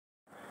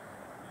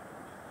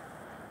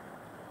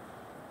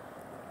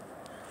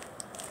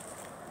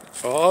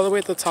All the way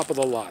at the top of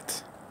the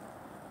lot.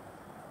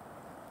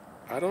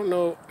 I don't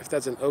know if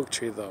that's an oak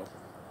tree though.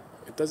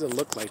 It doesn't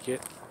look like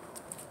it.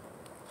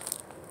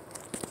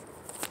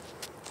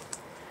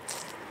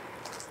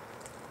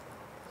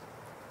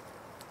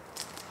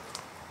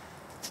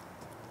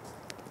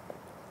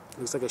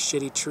 Looks like a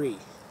shitty tree.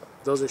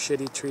 Those are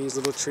shitty trees,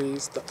 little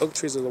trees. The oak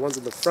trees are the ones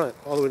in the front,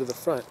 all the way to the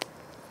front.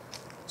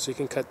 So you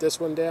can cut this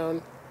one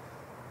down.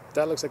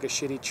 That looks like a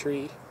shitty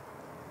tree.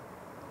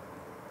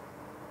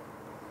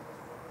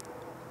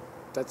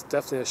 That's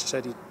definitely a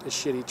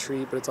shitty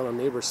tree, but it's on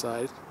the neighbor's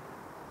side.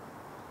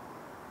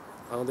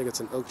 I don't think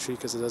it's an oak tree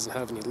because it doesn't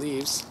have any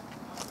leaves.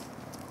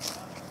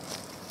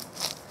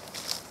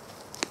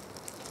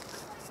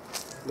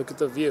 Look at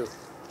the view.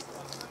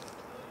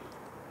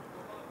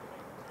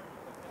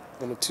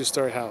 On a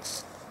 2-story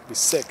house. Be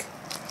sick.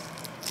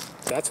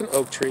 That's an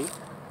oak tree.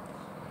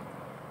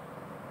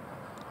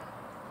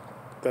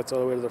 That's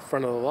all the way to the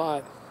front of the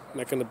lot. I'm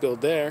not going to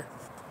build there.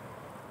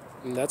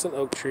 And that's an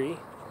oak tree.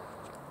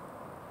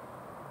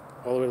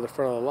 All the way to the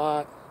front of the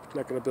lot. I'm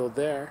not going to build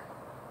there.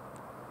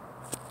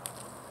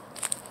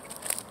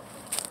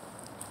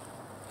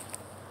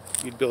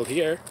 You'd build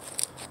here.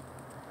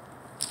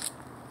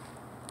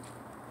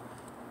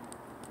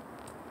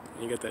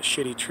 And you got that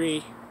shitty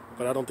tree,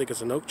 but I don't think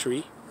it's an oak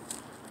tree.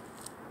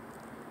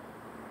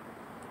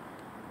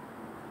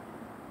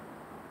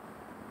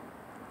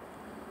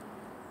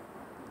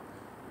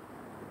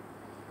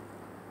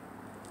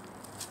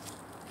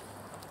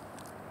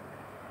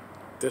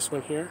 This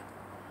one here.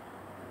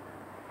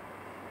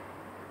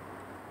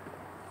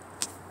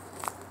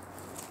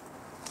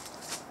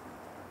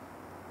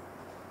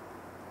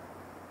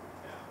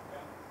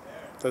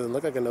 Doesn't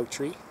look like an oak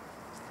tree.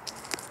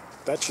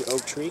 That's your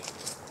oak tree.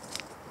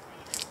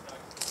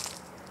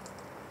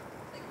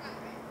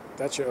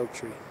 That's your oak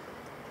tree.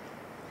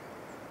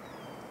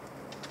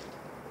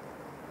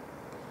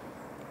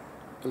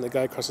 And the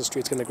guy across the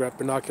street's gonna grab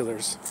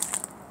binoculars.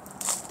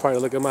 Probably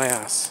look at my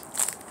ass.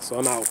 So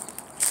I'm out.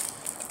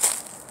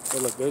 Oh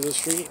look, there's a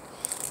street.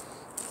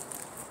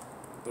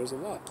 There's a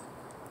lot.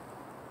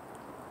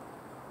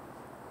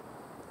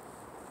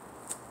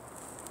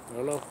 I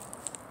don't know.